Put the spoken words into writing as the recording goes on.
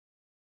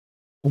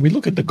when we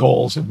look at the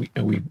goals and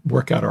we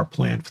work out our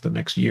plan for the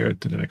next year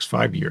to the next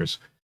 5 years,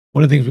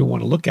 one of the things we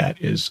want to look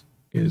at is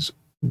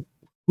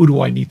who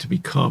do I need to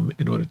become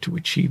in order to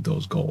achieve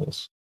those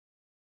goals?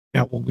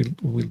 Now, when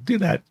we do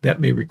that, that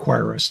may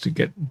require us to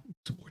get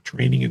some more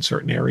training in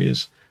certain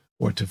areas,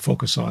 or to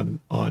focus on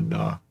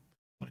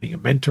finding a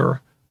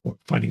mentor or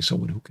finding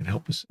someone who can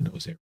help us in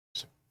those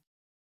areas.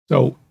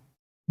 So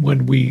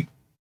when we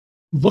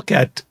look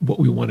at what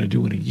we want to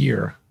do in a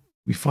year,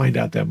 we find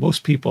out that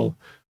most people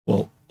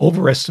will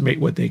overestimate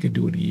what they can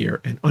do in a year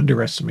and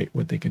underestimate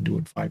what they can do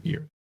in 5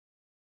 years.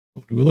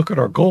 When we look at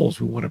our goals,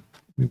 we want to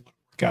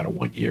work out a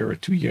 1 year, a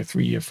 2 year,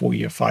 3 year, 4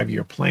 year, 5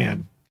 year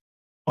plan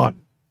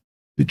on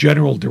the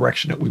general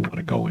direction that we want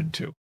to go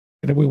into.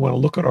 And then we want to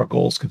look at our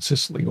goals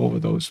consistently over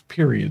those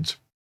periods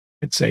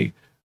and say,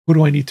 who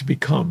do I need to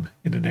become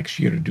in the next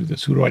year to do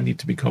this? Who do I need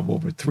to become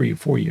over 3 or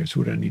 4 years?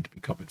 Who do I need to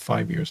become in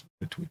 5 years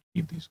in order to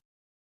achieve these?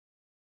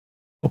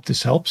 Hope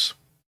this helps.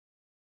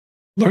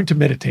 Learn to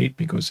meditate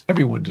because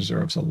everyone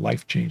deserves a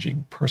life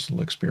changing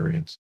personal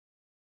experience.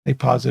 Stay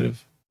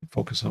positive and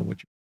focus on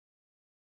what you